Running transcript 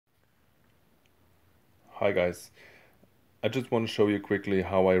Hi guys, I just want to show you quickly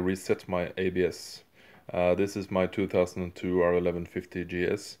how I reset my ABS. This is my 2002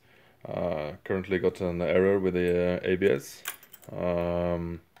 R1150GS. Currently got an error with the ABS.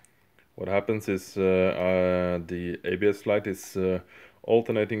 What happens is the ABS light is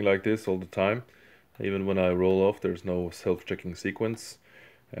alternating like this all the time. Even when I roll off, there's no self-checking sequence,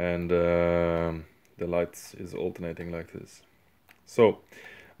 and the lights is alternating like this. So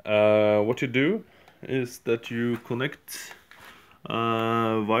what you do is that you connect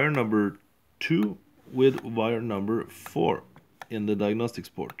wire number 2 with wire number 4 in the diagnostics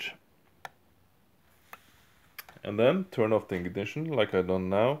port, and then turn off the ignition like I done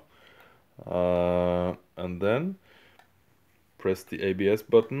now, and then press the ABS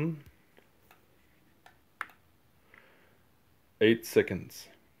button 8 seconds.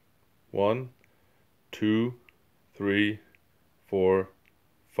 1, 2, 3, 4,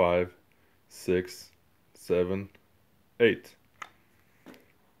 5, 6, 7, 8.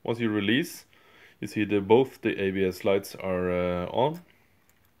 Once you release, you see that both the ABS lights are on,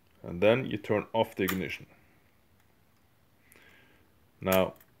 and then you turn off the ignition.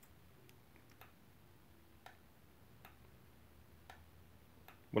 Now,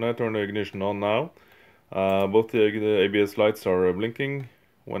 when I turn the ignition on now, both the ABS lights are blinking.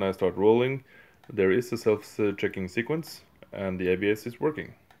 When I start rolling, there is a self-checking sequence, and the ABS is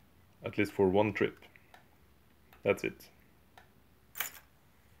working, at least for one trip. That's it.